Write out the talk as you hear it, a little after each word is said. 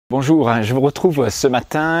Bonjour, je vous retrouve ce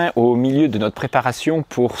matin au milieu de notre préparation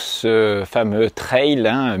pour ce fameux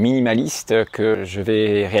trail minimaliste que je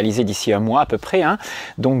vais réaliser d'ici un mois à peu près.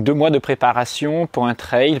 Donc 2 mois de préparation pour un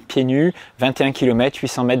trail pieds nus, 21 km,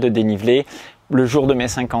 800 mètres de dénivelé, le jour de mes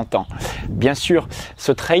 50 ans. Bien sûr,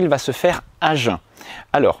 ce trail va se faire à jeun.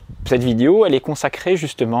 Alors, cette vidéo, elle est consacrée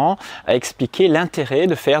justement à expliquer l'intérêt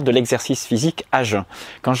de faire de l'exercice physique à jeun.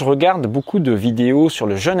 Quand je regarde beaucoup de vidéos sur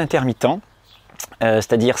le jeûne intermittent,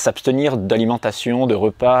 c'est-à-dire s'abstenir d'alimentation, de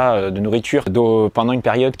repas, de nourriture pendant une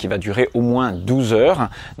période qui va durer au moins 12 heures.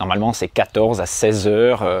 Normalement, c'est 14 à 16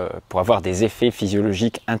 heures pour avoir des effets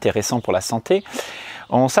physiologiques intéressants pour la santé.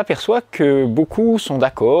 On s'aperçoit que beaucoup sont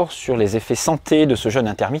d'accord sur les effets santé de ce jeûne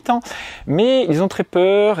intermittent, mais ils ont très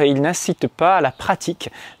peur et ils n'incitent pas à la pratique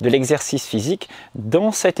de l'exercice physique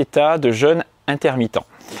dans cet état de jeûne intermittent.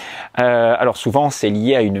 Alors souvent c'est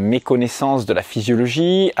lié à une méconnaissance de la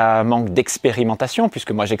physiologie, à un manque d'expérimentation,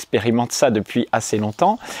 puisque moi j'expérimente ça depuis assez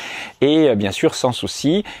longtemps, et bien sûr sans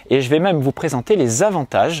souci, et je vais même vous présenter les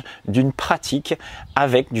avantages d'une pratique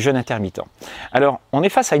avec du jeûne intermittent. Alors on est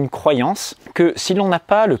face à une croyance que si l'on n'a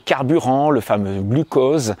pas le carburant, le fameux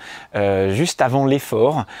glucose, juste avant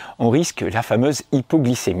l'effort, on risque la fameuse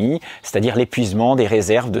hypoglycémie, c'est-à-dire l'épuisement des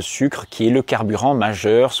réserves de sucre qui est le carburant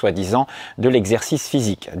majeur, soi-disant, de l'exercice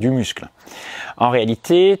physique, du muscle. En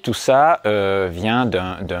réalité, tout ça vient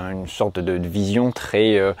d'une sorte de vision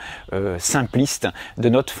très simpliste de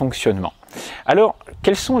notre fonctionnement. Alors,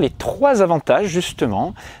 quels sont les 3 avantages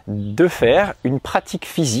justement de faire une pratique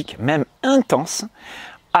physique, même intense,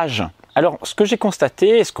 à jeun? Alors, ce que j'ai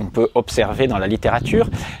constaté et ce qu'on peut observer dans la littérature,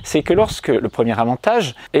 c'est que le premier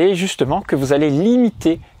avantage est justement que vous allez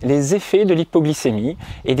limiter les effets de l'hypoglycémie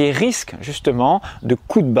et des risques justement de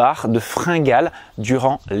coups de barre, de fringales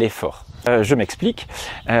durant l'effort. Je m'explique.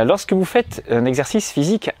 Lorsque vous faites un exercice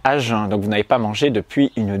physique à jeun, donc vous n'avez pas mangé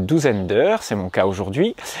depuis une douzaine d'heures, c'est mon cas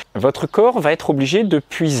aujourd'hui, votre corps va être obligé de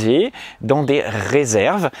puiser dans des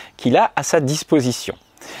réserves qu'il a à sa disposition.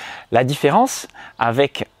 La différence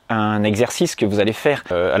avec un exercice que vous allez faire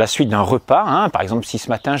à la suite d'un repas, par exemple si ce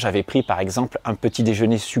matin j'avais pris par exemple un petit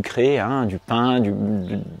déjeuner sucré, du pain,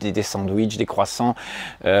 des sandwichs, des croissants,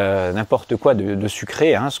 n'importe quoi de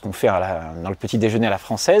sucré, ce qu'on fait dans le petit déjeuner à la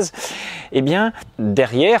française, eh bien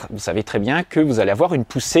derrière vous savez très bien que vous allez avoir une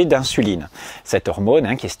poussée d'insuline, cette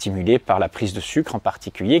hormone qui est stimulée par la prise de sucre en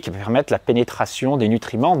particulier, qui va permettre la pénétration des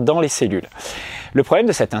nutriments dans les cellules. Le problème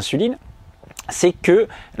de cette insuline, c'est que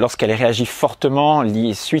lorsqu'elle réagit fortement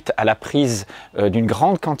suite à la prise d'une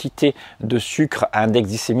grande quantité de sucre à index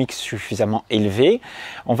glycémique suffisamment élevé,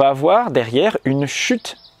 on va avoir derrière une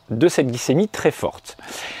chute de cette glycémie très forte.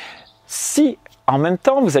 Si en même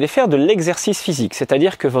temps vous allez faire de l'exercice physique,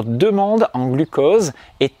 c'est-à-dire que votre demande en glucose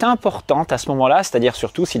est importante à ce moment-là, c'est-à-dire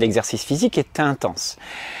surtout si l'exercice physique est intense.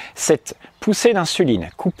 Cette poussée d'insuline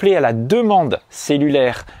couplée à la demande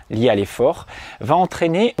cellulaire liée à l'effort va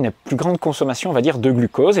entraîner une plus grande consommation, on va dire, de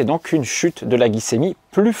glucose et donc une chute de la glycémie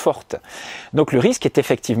plus forte. Donc le risque est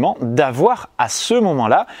effectivement d'avoir à ce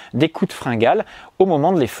moment-là des coups de fringale au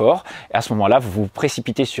moment de l'effort. Et à ce moment-là, vous vous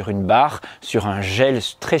précipitez sur une barre, sur un gel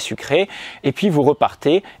très sucré et puis vous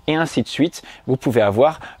repartez et ainsi de suite. Vous pouvez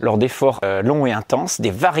avoir lors d'efforts longs et intenses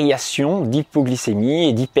des variations d'hypoglycémie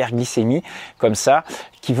et d'hyperglycémie comme ça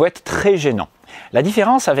qui vont être très gênants. La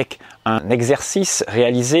différence avec un exercice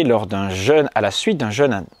réalisé lors d'un jeûne à la suite d'un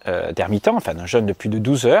jeûne intermittent, enfin d'un jeûne de plus de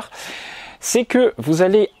 12 heures, c'est que vous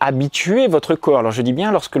allez habituer votre corps, alors je dis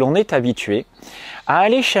bien lorsque l'on est habitué, à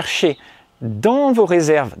aller chercher dans vos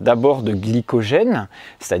réserves d'abord de glycogène,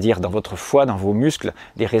 c'est-à-dire dans votre foie, dans vos muscles,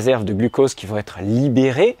 des réserves de glucose qui vont être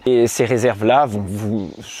libérées. Et ces réserves-là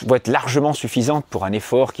vont être largement suffisantes pour un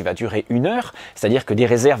effort qui va durer 1 heure, c'est-à-dire que des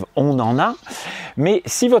réserves, on en a. Mais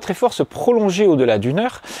si votre effort se prolongeait au-delà d'1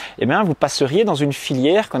 heure, eh bien, vous passeriez dans une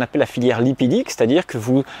filière qu'on appelle la filière lipidique, c'est-à-dire que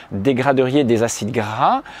vous dégraderiez des acides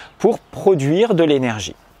gras pour produire de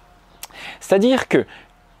l'énergie. C'est-à-dire que,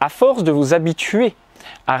 à force de vous habituer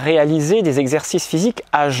à réaliser des exercices physiques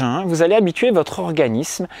à jeun, vous allez habituer votre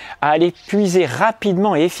organisme à aller puiser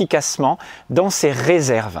rapidement et efficacement dans ses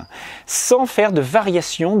réserves, sans faire de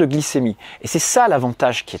variation de glycémie. Et c'est ça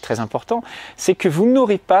l'avantage qui est très important, c'est que vous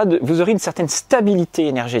aurez une certaine stabilité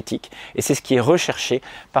énergétique, et c'est ce qui est recherché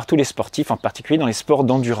par tous les sportifs, en particulier dans les sports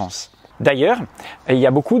d'endurance. D'ailleurs, il y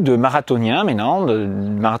a beaucoup de marathoniens maintenant, de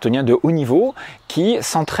marathoniens de haut niveau, qui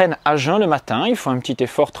s'entraînent à jeun le matin, ils font un petit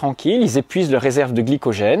effort tranquille, ils épuisent leurs réserves de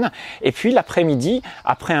glycogène, et puis l'après-midi,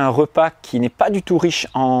 après un repas qui n'est pas du tout riche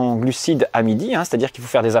en glucides à midi, c'est-à-dire qu'il faut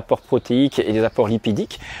faire des apports protéiques et des apports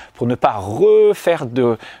lipidiques pour ne pas refaire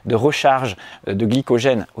de recharge de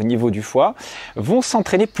glycogène au niveau du foie, vont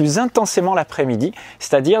s'entraîner plus intensément l'après-midi,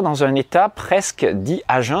 c'est-à-dire dans un état presque dit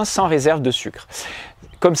à jeun sans réserve de sucre.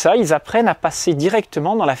 Comme ça, ils apprennent à passer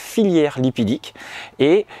directement dans la filière lipidique,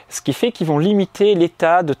 et ce qui fait qu'ils vont limiter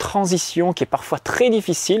l'état de transition qui est parfois très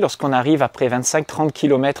difficile lorsqu'on arrive après 25-30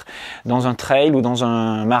 km dans un trail ou dans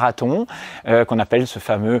un marathon, qu'on appelle ce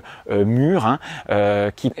fameux mur,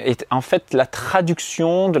 qui est en fait la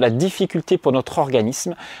traduction de la difficulté pour notre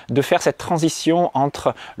organisme de faire cette transition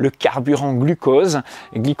entre le carburant glucose,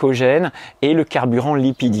 glycogène, et le carburant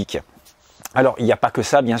lipidique. Alors, il n'y a pas que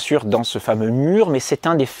ça, bien sûr, dans ce fameux mur, mais c'est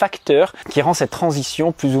un des facteurs qui rend cette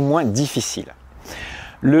transition plus ou moins difficile.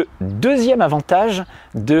 Le deuxième avantage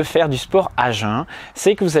de faire du sport à jeun,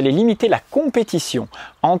 c'est que vous allez limiter la compétition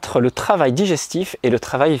entre le travail digestif et le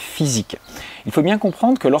travail physique. Il faut bien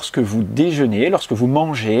comprendre que lorsque vous déjeunez, lorsque vous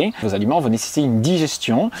mangez, vos aliments vont nécessiter une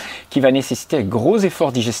digestion qui va nécessiter un gros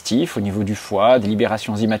effort digestif au niveau du foie, des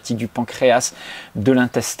libérations enzymatiques du pancréas, de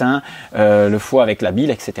l'intestin, le foie avec la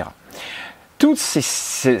bile, etc. Tous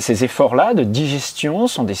ces efforts-là de digestion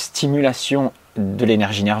sont des stimulations de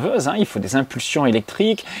l'énergie nerveuse, il faut des impulsions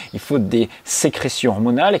électriques, il faut des sécrétions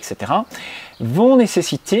hormonales, etc., vont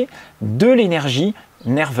nécessiter de l'énergie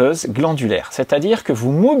nerveuse glandulaire, c'est-à-dire que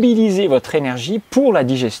vous mobilisez votre énergie pour la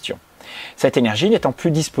digestion. Cette énergie n'étant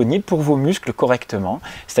plus disponible pour vos muscles correctement,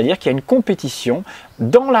 c'est-à-dire qu'il y a une compétition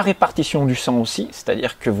dans la répartition du sang aussi,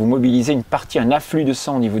 c'est-à-dire que vous mobilisez une partie, un afflux de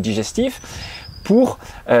sang au niveau digestif,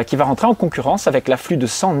 qui va rentrer en concurrence avec l'afflux de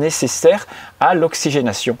sang nécessaire à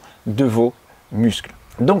l'oxygénation de vos muscles.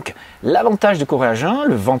 Donc, l'avantage de courir à jeun,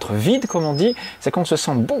 le ventre vide comme on dit, c'est qu'on se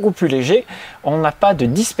sent beaucoup plus léger, on n'a pas de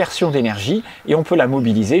dispersion d'énergie et on peut la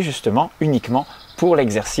mobiliser justement uniquement pour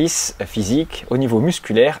l'exercice physique au niveau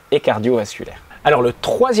musculaire et cardiovasculaire. Alors le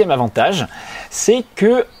troisième avantage, c'est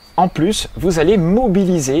que en plus, vous allez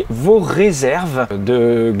mobiliser vos réserves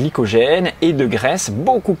de glycogène et de graisse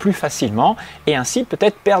beaucoup plus facilement et ainsi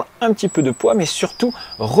peut-être perdre un petit peu de poids, mais surtout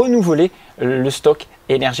renouveler le stock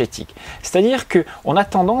énergétique. C'est-à-dire qu'on a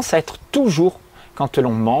tendance à être toujours, quand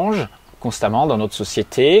l'on mange constamment dans notre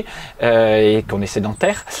société et qu'on est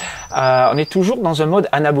sédentaire, on est toujours dans un mode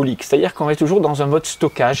anabolique, c'est-à-dire qu'on est toujours dans un mode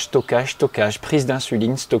stockage, prise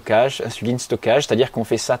d'insuline, stockage, c'est-à-dire qu'on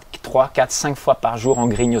fait ça 3, 4, 5 fois par jour en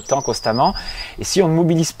grignotant constamment, et si on ne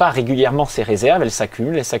mobilise pas régulièrement ces réserves, elles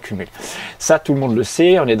s'accumulent. Ça, tout le monde le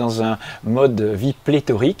sait, on est dans un mode vie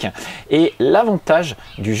pléthorique, et l'avantage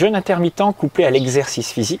du jeûne intermittent couplé à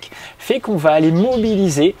l'exercice physique fait qu'on va aller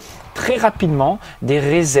mobiliser très rapidement des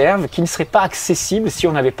réserves qui ne seraient pas accessibles si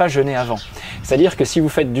on n'avait pas jeûné avant. C'est-à-dire que si vous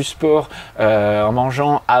faites du sport en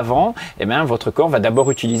mangeant avant, votre corps va d'abord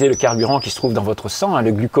utiliser le carburant qui se trouve dans votre sang,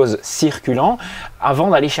 le glucose circulant,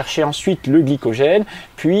 avant d'aller chercher ensuite le glycogène,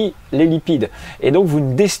 puis les lipides. Et donc vous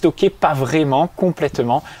ne déstockez pas vraiment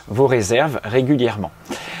complètement vos réserves régulièrement.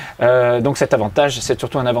 Donc cet avantage, c'est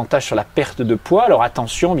surtout un avantage sur la perte de poids. Alors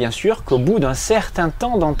attention bien sûr qu'au bout d'un certain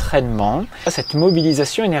temps d'entraînement, cette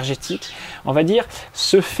mobilisation énergétique, on va dire,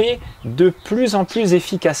 se fait de plus en plus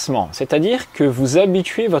efficacement. C'est-à-dire que vous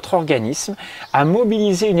habituez votre organisme à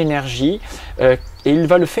mobiliser une énergie et il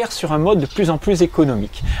va le faire sur un mode de plus en plus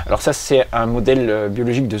économique. Alors ça, c'est un modèle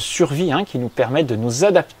biologique de survie qui nous permet de nous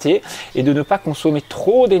adapter et de ne pas consommer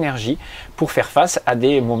trop d'énergie pour faire face à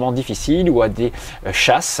des moments difficiles ou à des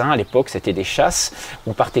chasses. À l'époque, c'était des chasses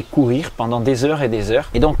où on partait courir pendant des heures et des heures.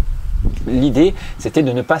 Et donc, l'idée, c'était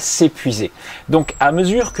de ne pas s'épuiser. Donc, à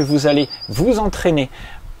mesure que vous allez vous entraîner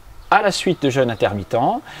à la suite de jeûne intermittent,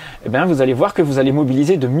 vous allez voir que vous allez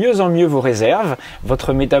mobiliser de mieux en mieux vos réserves,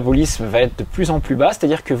 votre métabolisme va être de plus en plus bas,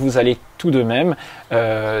 c'est-à-dire que vous allez tout de même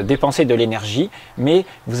dépenser de l'énergie, mais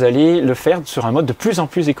vous allez le faire sur un mode de plus en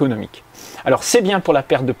plus économique. Alors c'est bien pour la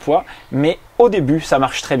perte de poids, mais au début ça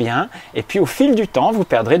marche très bien, et puis au fil du temps, vous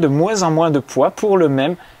perdrez de moins en moins de poids pour le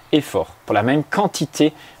même effort, pour la même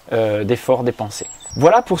quantité d'efforts dépensés.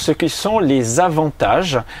 Voilà pour ce qui sont les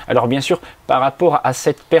avantages. Alors bien sûr, par rapport à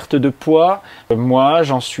cette perte de poids, moi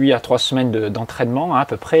j'en suis à 3 semaines d'entraînement à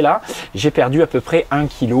peu près là. J'ai perdu à peu près 1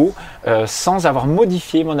 kg sans avoir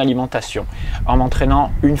modifié mon alimentation. En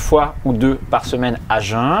m'entraînant 1 fois ou 2 par semaine à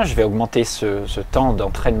jeun, je vais augmenter ce temps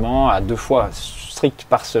d'entraînement à 2 fois strict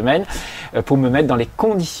par semaine pour me mettre dans les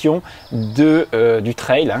conditions du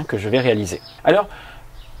trail que je vais réaliser. Alors,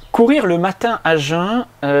 Courir le matin à jeun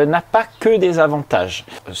n'a pas que des avantages.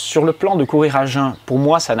 Sur le plan de courir à jeun, pour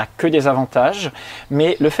moi, ça n'a que des avantages,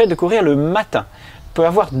 mais le fait de courir le matin peut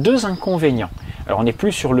avoir deux inconvénients. Alors on n'est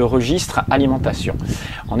plus sur le registre alimentation,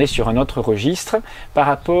 on est sur un autre registre par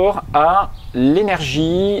rapport à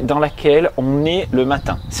l'énergie dans laquelle on est le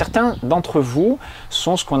matin. Certains d'entre vous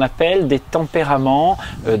sont ce qu'on appelle des tempéraments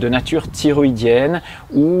de nature thyroïdienne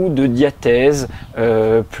ou de diathèse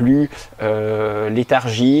plus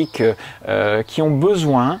léthargiques, qui ont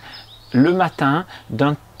besoin le matin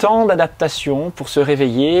d'un temps d'adaptation pour se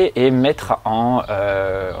réveiller et mettre en,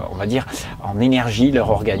 on va dire, en énergie leur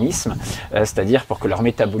organisme, c'est-à-dire pour que leur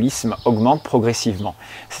métabolisme augmente progressivement.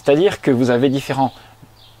 C'est-à-dire que vous avez différents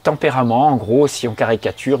tempéraments, en gros, si on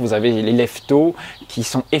caricature, vous avez les lève-tôt qui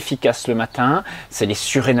sont efficaces le matin, c'est les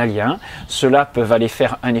surrénaliens. Ceux-là peuvent aller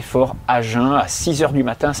faire un effort à jeun à 6 heures du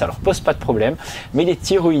matin, ça leur pose pas de problème. Mais les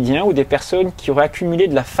thyroïdiens ou des personnes qui auraient accumulé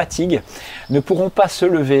de la fatigue ne pourront pas se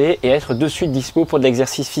lever et être de suite dispo pour de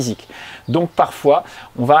l'exercice physique. Donc parfois,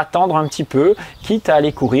 on va attendre un petit peu, quitte à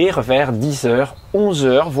aller courir vers 10 heures, 11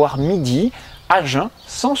 heures, voire midi, à jeun,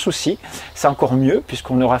 sans souci. C'est encore mieux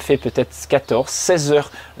puisqu'on aura fait peut-être 14, 16 heures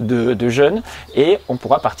de jeûne et on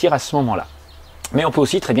pourra partir à ce moment-là. Mais on peut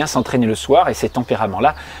aussi très bien s'entraîner le soir et ces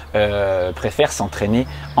tempéraments-là préfèrent s'entraîner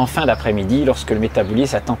en fin d'après-midi lorsque le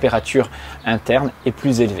métabolisme à température interne est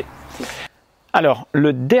plus élevé. Alors,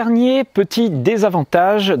 le dernier petit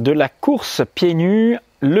désavantage de la course pieds nus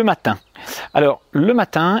le matin. Alors, le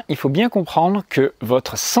matin, il faut bien comprendre que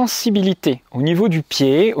votre sensibilité au niveau du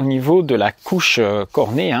pied, au niveau de la couche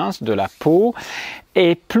cornée, de la peau,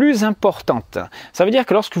 est plus importante. Ça veut dire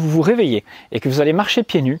que lorsque vous vous réveillez et que vous allez marcher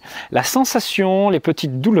pieds nus, la sensation, les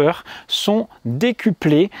petites douleurs sont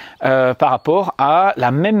décuplées par rapport à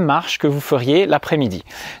la même marche que vous feriez l'après-midi.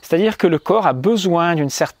 C'est-à-dire que le corps a besoin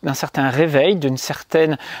d'un certain réveil, d'une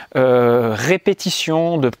certaine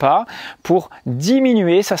répétition de pas pour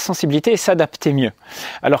diminuer sa sensibilité et s'adapter mieux.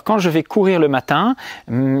 Alors quand je vais courir le matin,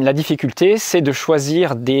 la difficulté c'est de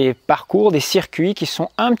choisir des parcours, des circuits qui sont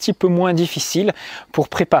un petit peu moins difficiles pour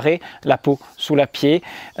préparer la peau sous la pied.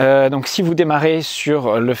 Donc si vous démarrez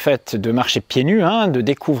sur le fait de marcher pieds nus, de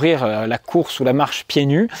découvrir la course ou la marche pieds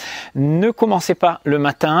nus, ne commencez pas le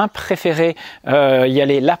matin, préférez y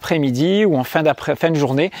aller l'après-midi ou en fin de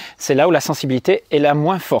journée, c'est là où la sensibilité est la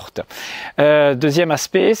moins forte. Deuxième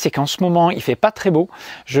aspect, c'est qu'en ce moment il fait pas très beau,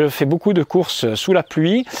 je fais beaucoup de courses sous la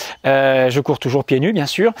pluie, je cours toujours pieds nus bien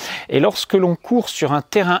sûr, et lorsque l'on court sur un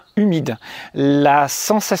terrain humide, la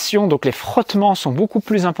sensation, donc les frottements sont beaucoup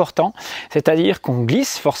plus importants, c'est-à-dire qu'on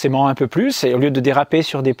glisse forcément un peu plus, et au lieu de déraper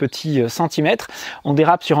sur des petits centimètres, on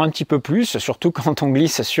dérape sur un petit peu plus, surtout quand on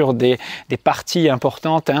glisse sur des parties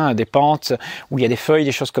importantes, des pentes où il y a des feuilles,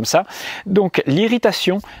 des choses comme ça. Donc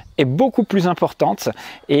l'irritation est beaucoup plus importante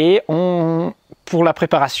et pour la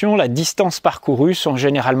préparation, la distance parcourue sont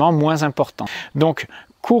généralement moins importantes. Donc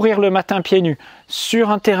courir le matin pieds nus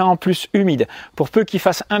sur un terrain en plus humide, pour peu qu'il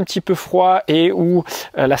fasse un petit peu froid et où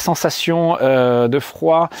la sensation de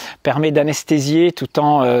froid permet d'anesthésier tout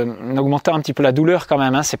en augmentant un petit peu la douleur quand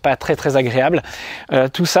même, c'est pas très agréable.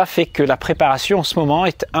 Tout ça fait que la préparation en ce moment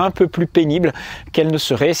est un peu plus pénible qu'elle ne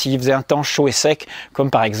serait s'il faisait un temps chaud et sec,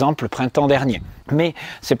 comme par exemple le printemps dernier. Mais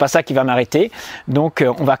c'est pas ça qui va m'arrêter, donc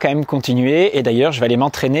on va quand même continuer, et d'ailleurs je vais aller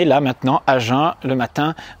m'entraîner là maintenant à jeun le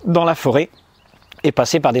matin dans la forêt et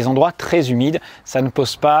passer par des endroits très humides, ça ne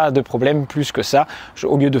pose pas de problème plus que ça.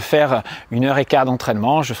 Au lieu de faire 1h15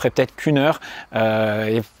 d'entraînement, je ferai peut-être qu'1 heure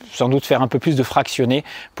et sans doute faire un peu plus de fractionné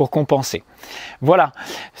pour compenser. Voilà,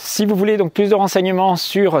 si vous voulez donc plus de renseignements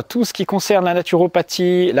sur tout ce qui concerne la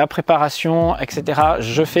naturopathie, la préparation, etc.,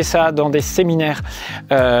 je fais ça dans des séminaires.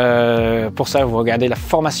 Pour ça, vous regardez la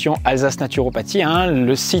formation Alsace Naturopathie.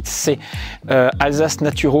 Le site c'est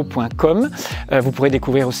alsacenaturo.com. Vous pourrez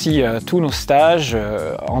découvrir aussi tous nos stages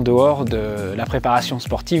en dehors de la préparation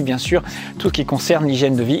sportive, bien sûr, tout ce qui concerne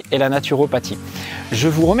l'hygiène de vie et la naturopathie. Je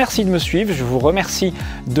vous remercie de me suivre, je vous remercie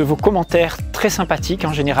de vos commentaires très sympathiques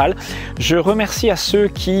en général. Je remercie à ceux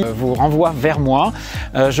qui vous renvoient vers moi.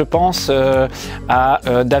 Je pense à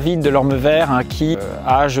David de l'Ormevert qui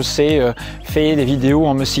a, je sais, fait des vidéos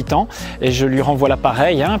en me citant, et je lui renvoie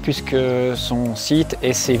l'appareil puisque son site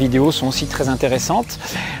et ses vidéos sont aussi très intéressantes.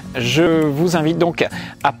 Je vous invite donc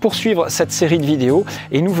à poursuivre cette série de vidéos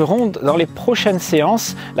et nous verrons dans les prochaines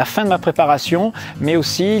séances la fin de ma préparation, mais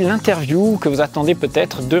aussi l'interview que vous attendez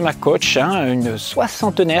peut-être de ma coach, une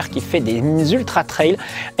soixantenaire qui fait des ultra trails.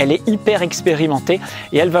 Elle est hyper expérimentée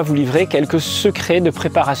et elle va vous livrer quelques secrets de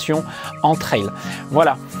préparation en trail.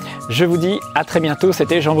 Voilà, je vous dis à très bientôt,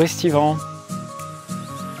 c'était Jean-Brice Stivan.